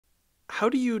how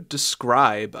do you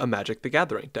describe a Magic the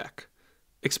Gathering deck?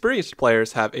 Experienced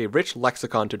players have a rich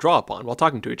lexicon to draw upon while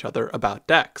talking to each other about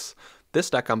decks. This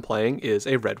deck I'm playing is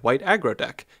a red-white aggro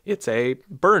deck. It's a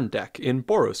burn deck in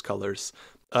Boros colors.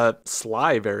 A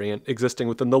Sly variant existing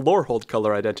within the Lorehold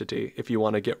color identity, if you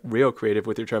want to get real creative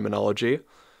with your terminology.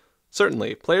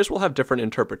 Certainly, players will have different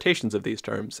interpretations of these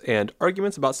terms, and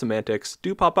arguments about semantics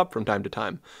do pop up from time to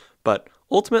time, but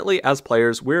ultimately, as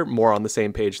players, we're more on the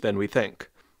same page than we think.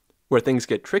 Where things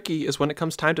get tricky is when it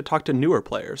comes time to talk to newer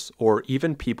players, or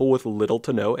even people with little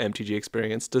to no MTG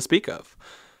experience to speak of.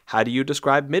 How do you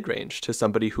describe midrange to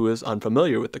somebody who is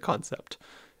unfamiliar with the concept?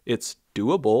 It's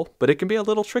doable, but it can be a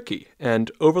little tricky,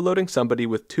 and overloading somebody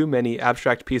with too many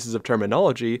abstract pieces of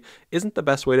terminology isn't the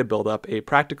best way to build up a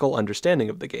practical understanding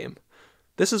of the game.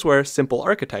 This is where simple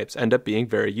archetypes end up being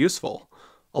very useful.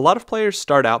 A lot of players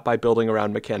start out by building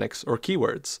around mechanics or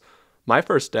keywords. My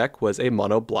first deck was a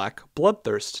mono-black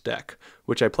Bloodthirst deck,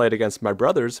 which I played against my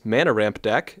brother's Mana Ramp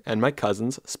deck and my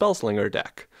cousin's Spellslinger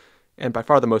deck. And by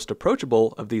far the most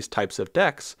approachable of these types of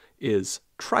decks is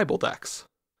tribal decks.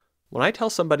 When I tell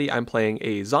somebody I'm playing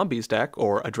a zombies deck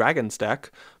or a dragons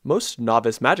deck, most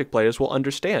novice Magic players will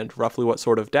understand roughly what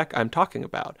sort of deck I'm talking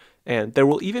about, and there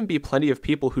will even be plenty of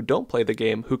people who don't play the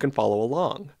game who can follow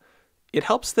along. It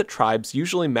helps that tribes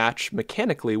usually match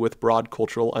mechanically with broad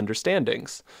cultural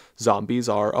understandings. Zombies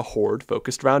are a horde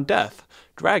focused around death.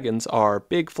 Dragons are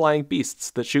big flying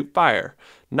beasts that shoot fire.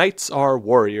 Knights are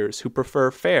warriors who prefer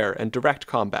fair and direct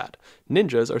combat.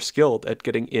 Ninjas are skilled at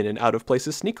getting in and out of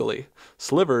places sneakily.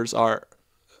 Slivers are...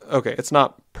 okay, it's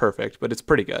not perfect, but it's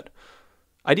pretty good.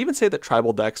 I'd even say that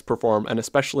tribal decks perform an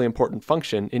especially important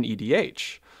function in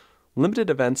EDH. Limited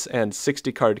events and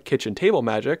 60-card kitchen table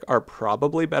Magic are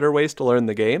probably better ways to learn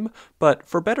the game, but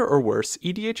for better or worse,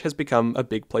 EDH has become a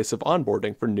big place of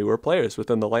onboarding for newer players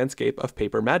within the landscape of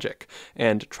paper Magic,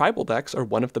 and tribal decks are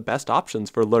one of the best options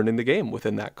for learning the game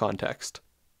within that context.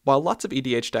 While lots of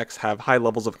EDH decks have high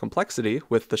levels of complexity,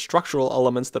 with the structural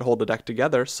elements that hold a deck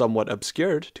together somewhat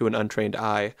obscured to an untrained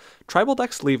eye, tribal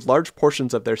decks leave large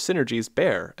portions of their synergies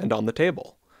bare and on the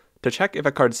table. To check if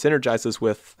a card synergizes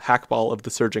with Hackball of the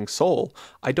Surging Soul,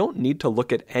 I don't need to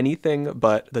look at anything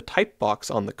but the type box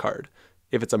on the card.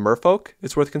 If it's a Merfolk,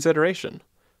 it's worth consideration.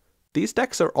 These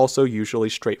decks are also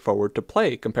usually straightforward to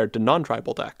play compared to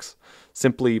non-tribal decks.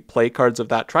 Simply play cards of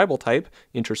that tribal type,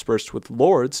 interspersed with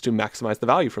lords to maximize the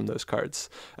value from those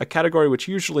cards, a category which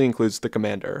usually includes the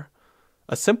commander.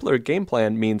 A simpler game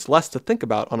plan means less to think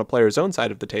about on a player's own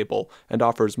side of the table, and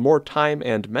offers more time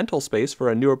and mental space for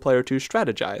a newer player to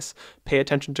strategize, pay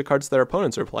attention to cards their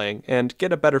opponents are playing, and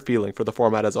get a better feeling for the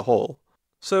format as a whole.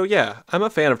 So yeah, I'm a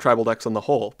fan of tribal decks on the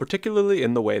whole, particularly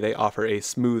in the way they offer a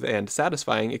smooth and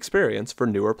satisfying experience for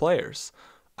newer players.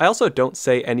 I also don't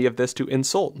say any of this to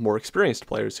insult more experienced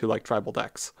players who like tribal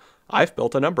decks. I've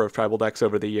built a number of tribal decks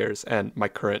over the years, and my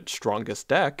current strongest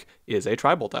deck is a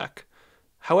tribal deck.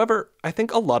 However, I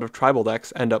think a lot of tribal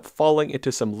decks end up falling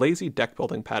into some lazy deck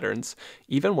building patterns,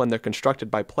 even when they're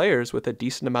constructed by players with a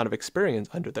decent amount of experience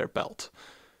under their belt.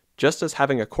 Just as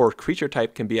having a core creature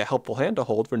type can be a helpful hand to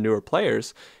hold for newer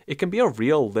players, it can be a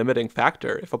real limiting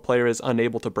factor if a player is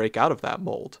unable to break out of that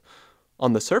mold.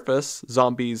 On the surface,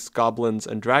 zombies, goblins,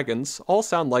 and dragons all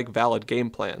sound like valid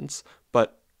game plans,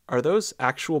 but are those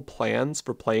actual plans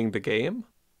for playing the game?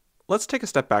 Let's take a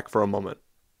step back for a moment.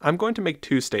 I'm going to make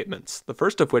two statements, the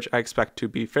first of which I expect to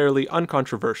be fairly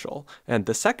uncontroversial, and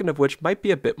the second of which might be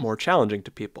a bit more challenging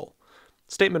to people.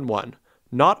 Statement 1.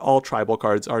 Not all tribal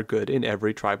cards are good in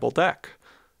every tribal deck.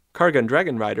 Kargan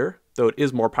Dragon Rider, though it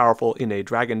is more powerful in a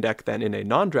dragon deck than in a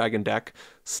non-dragon deck,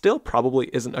 still probably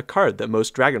isn't a card that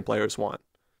most dragon players want.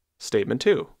 Statement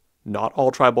 2. Not all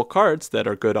tribal cards that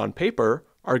are good on paper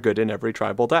are good in every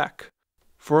tribal deck.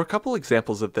 For a couple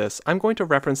examples of this, I'm going to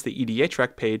reference the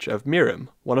EDHREC page of Mirim,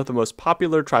 one of the most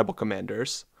popular tribal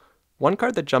commanders. One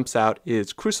card that jumps out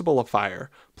is Crucible of Fire,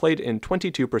 played in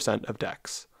 22% of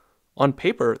decks. On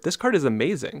paper, this card is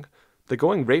amazing. The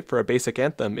going rate for a basic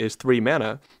Anthem is 3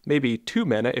 mana, maybe 2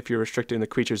 mana if you're restricting the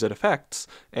creatures it affects,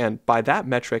 and by that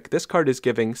metric, this card is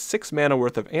giving 6 mana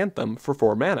worth of Anthem for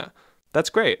 4 mana.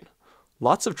 That's great.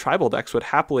 Lots of tribal decks would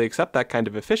happily accept that kind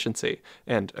of efficiency,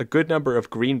 and a good number of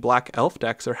green-black elf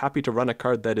decks are happy to run a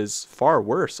card that is far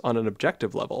worse on an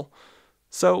objective level.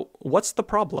 So, what's the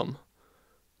problem?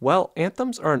 Well,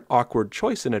 Anthems are an awkward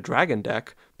choice in a dragon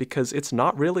deck because it's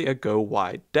not really a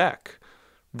go-wide deck.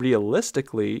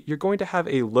 Realistically, you're going to have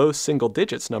a low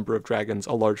single-digits number of dragons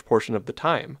a large portion of the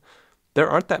time. There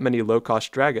aren't that many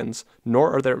low-cost dragons,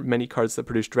 nor are there many cards that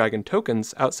produce dragon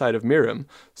tokens outside of Mirim,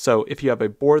 so if you have a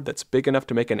board that's big enough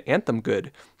to make an Anthem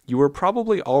good, you are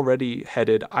probably already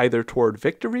headed either toward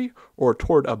victory or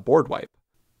toward a board wipe.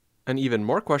 An even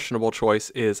more questionable choice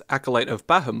is Acolyte of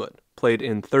Bahamut, played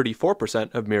in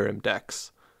 34% of Mirim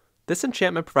decks. This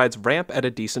enchantment provides ramp at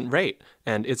a decent rate,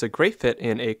 and is a great fit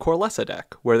in a Corlessa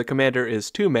deck, where the commander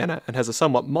is 2 mana and has a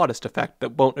somewhat modest effect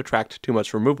that won't attract too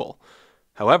much removal.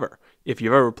 However, if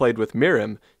you've ever played with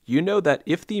Mirim, you know that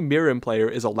if the Mirim player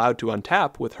is allowed to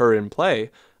untap with her in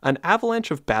play, an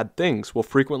avalanche of bad things will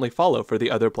frequently follow for the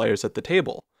other players at the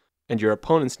table, and your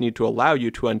opponents need to allow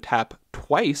you to untap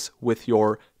twice with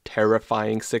your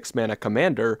terrifying 6-mana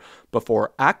commander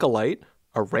before Acolyte,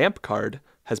 a ramp card,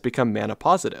 has become mana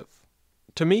positive.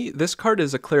 To me, this card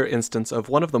is a clear instance of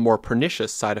one of the more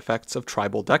pernicious side effects of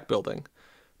tribal deck building.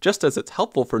 Just as it's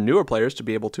helpful for newer players to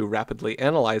be able to rapidly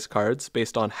analyze cards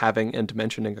based on having and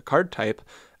mentioning a card type,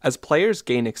 as players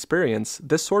gain experience,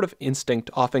 this sort of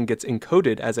instinct often gets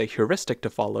encoded as a heuristic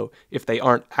to follow if they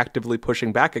aren't actively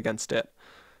pushing back against it.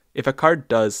 If a card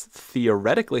does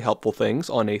theoretically helpful things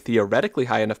on a theoretically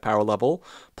high enough power level,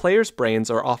 players' brains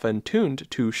are often tuned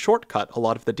to shortcut a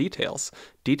lot of the details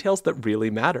that really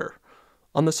matter.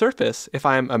 On the surface, if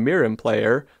I'm a Mirim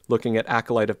player looking at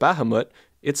Acolyte of Bahamut,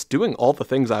 it's doing all the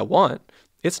things I want.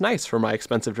 It's nice for my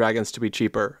expensive dragons to be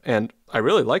cheaper, and I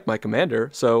really like my commander,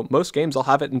 so most games I'll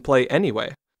have it in play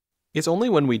anyway. It's only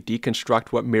when we deconstruct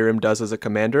what Mirim does as a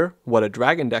commander, what a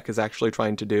dragon deck is actually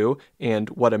trying to do, and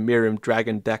what a Mirim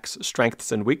dragon deck's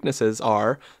strengths and weaknesses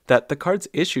are, that the card's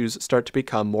issues start to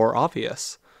become more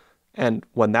obvious. And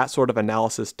when that sort of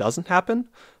analysis doesn't happen,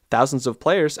 thousands of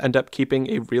players end up keeping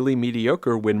a really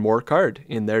mediocre win more card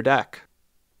in their deck.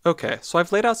 Okay, so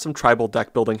I've laid out some tribal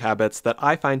deck building habits that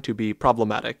I find to be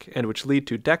problematic and which lead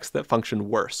to decks that function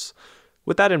worse.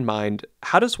 With that in mind,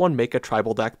 how does one make a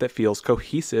tribal deck that feels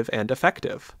cohesive and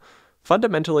effective?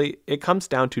 Fundamentally, it comes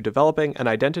down to developing an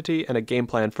identity and a game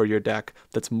plan for your deck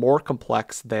that's more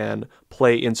complex than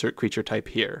play insert creature type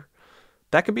here.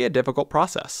 That can be a difficult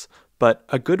process, but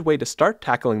a good way to start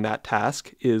tackling that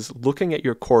task is looking at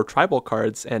your core tribal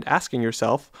cards and asking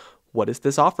yourself, what is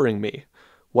this offering me?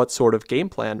 What sort of game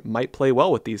plan might play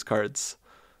well with these cards?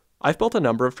 I've built a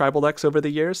number of tribal decks over the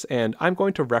years, and I'm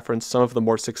going to reference some of the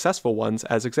more successful ones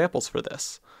as examples for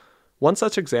this. One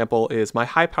such example is my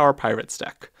High Power Pirates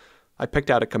deck. I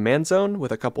picked out a command zone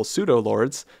with a couple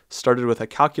pseudo-lords, started with a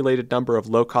calculated number of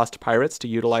low-cost pirates to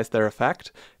utilize their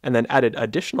effect, and then added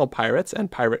additional pirates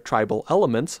and pirate tribal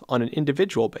elements on an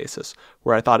individual basis,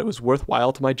 where I thought it was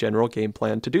worthwhile to my general game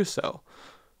plan to do so.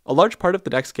 A large part of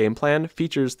the deck's game plan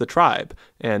features the tribe,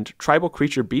 and tribal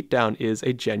creature beatdown is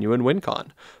a genuine win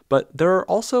con, but there are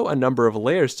also a number of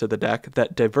layers to the deck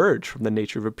that diverge from the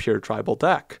nature of a pure tribal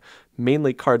deck,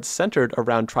 mainly cards centered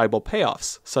around tribal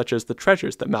payoffs, such as the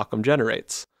treasures that Malcolm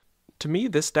generates. To me,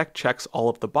 this deck checks all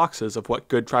of the boxes of what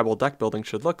good tribal deck building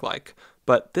should look like,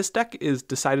 but this deck is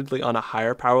decidedly on a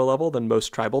higher power level than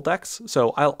most tribal decks,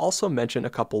 so I'll also mention a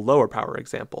couple lower power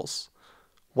examples.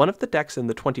 One of the decks in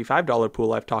the $25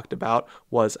 pool I've talked about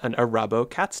was an Arabo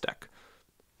Cats deck.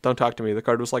 Don't talk to me, the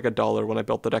card was like $1 when I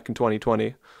built the deck in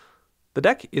 2020. The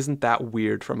deck isn't that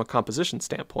weird from a composition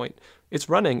standpoint. It's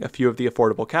running a few of the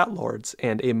affordable cat lords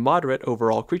and a moderate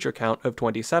overall creature count of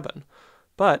 27,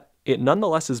 but it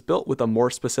nonetheless is built with a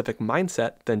more specific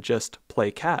mindset than just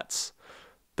play cats.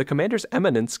 The commander's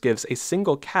eminence gives a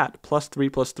single cat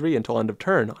 +3/+3 until end of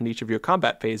turn on each of your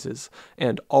combat phases,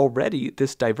 and already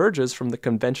this diverges from the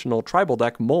conventional tribal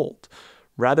deck mold.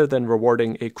 Rather than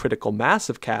rewarding a critical mass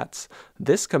of cats,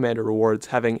 this commander rewards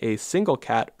having a single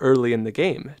cat early in the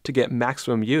game to get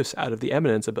maximum use out of the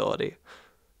eminence ability.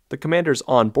 The commander's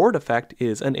on-board effect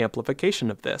is an amplification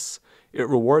of this. It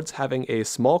rewards having a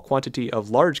small quantity of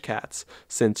large cats,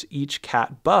 since each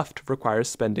cat buffed requires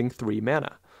spending 3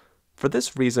 mana. For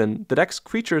this reason, the deck's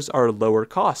creatures are lower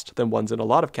cost than ones in a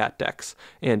lot of cat decks,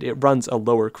 and it runs a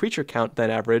lower creature count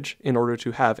than average in order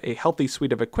to have a healthy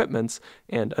suite of equipments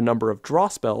and a number of draw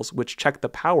spells which check the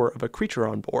power of a creature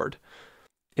on board.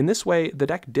 In this way, the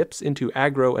deck dips into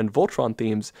aggro and Voltron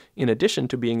themes in addition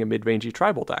to being a mid-rangey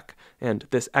tribal deck, and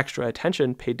this extra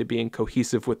attention paid to being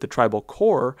cohesive with the tribal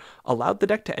core allowed the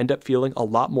deck to end up feeling a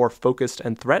lot more focused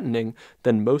and threatening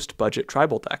than most budget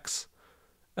tribal decks.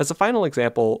 As a final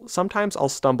example, sometimes I'll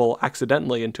stumble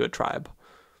accidentally into a tribe.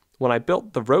 When I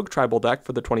built the Rogue tribal deck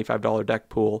for the $25 deck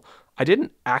pool, I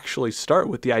didn't actually start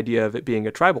with the idea of it being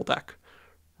a tribal deck.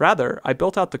 Rather, I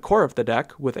built out the core of the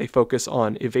deck with a focus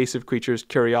on evasive creatures,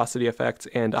 curiosity effects,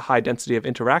 and a high density of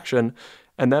interaction,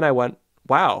 and then I went,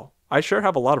 wow, I sure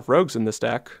have a lot of rogues in this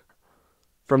deck.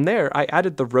 From there, I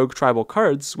added the rogue tribal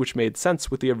cards, which made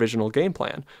sense with the original game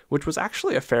plan, which was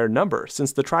actually a fair number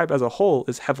since the tribe as a whole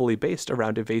is heavily based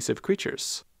around evasive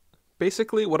creatures.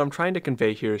 Basically, what I'm trying to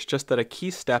convey here is just that a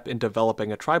key step in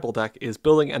developing a tribal deck is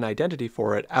building an identity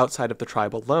for it outside of the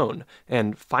tribe alone,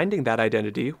 and finding that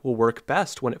identity will work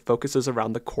best when it focuses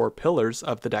around the core pillars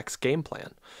of the deck's game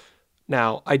plan.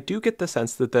 Now, I do get the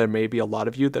sense that there may be a lot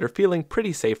of you that are feeling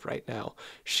pretty safe right now,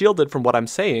 shielded from what I'm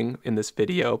saying in this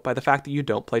video by the fact that you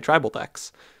don't play tribal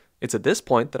decks. It's at this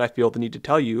point that I feel the need to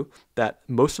tell you that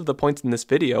most of the points in this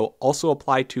video also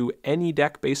apply to any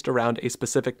deck based around a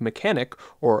specific mechanic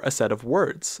or a set of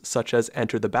words, such as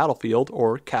Enter the Battlefield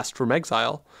or Cast from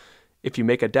Exile. If you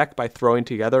make a deck by throwing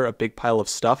together a big pile of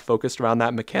stuff focused around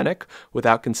that mechanic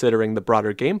without considering the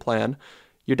broader game plan,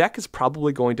 your deck is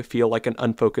probably going to feel like an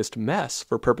unfocused mess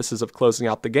for purposes of closing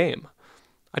out the game.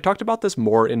 I talked about this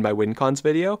more in my WinCons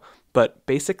video, but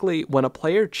basically when a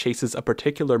player chases a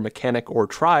particular mechanic or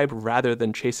tribe rather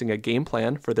than chasing a game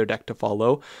plan for their deck to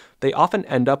follow, they often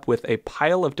end up with a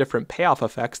pile of different payoff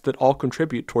effects that all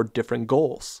contribute toward different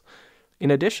goals. In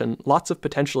addition, lots of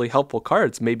potentially helpful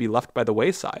cards may be left by the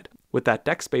wayside, with that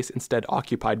deck space instead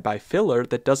occupied by filler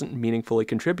that doesn't meaningfully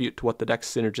contribute to what the deck's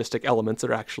synergistic elements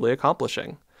are actually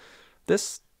accomplishing.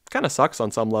 This kind of sucks on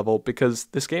some level because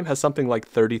this game has something like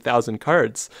 30,000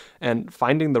 cards, and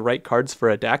finding the right cards for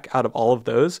a deck out of all of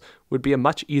those would be a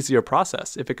much easier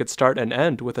process if it could start and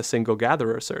end with a single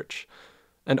gatherer search.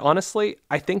 And honestly,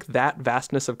 I think that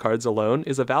vastness of cards alone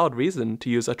is a valid reason to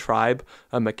use a tribe,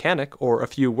 a mechanic, or a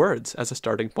few words as a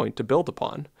starting point to build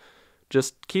upon.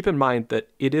 Just keep in mind that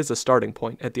it is a starting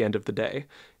point at the end of the day,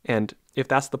 and if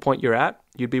that's the point you're at,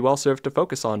 you'd be well served to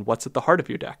focus on what's at the heart of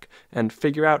your deck, and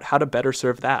figure out how to better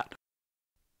serve that.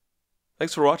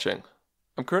 Thanks for watching.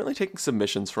 I'm currently taking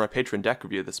submissions for my Patreon deck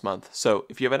review this month, so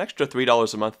if you have an extra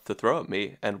 $3 a month to throw at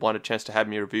me and want a chance to have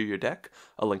me review your deck,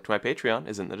 a link to my Patreon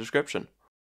is in the description.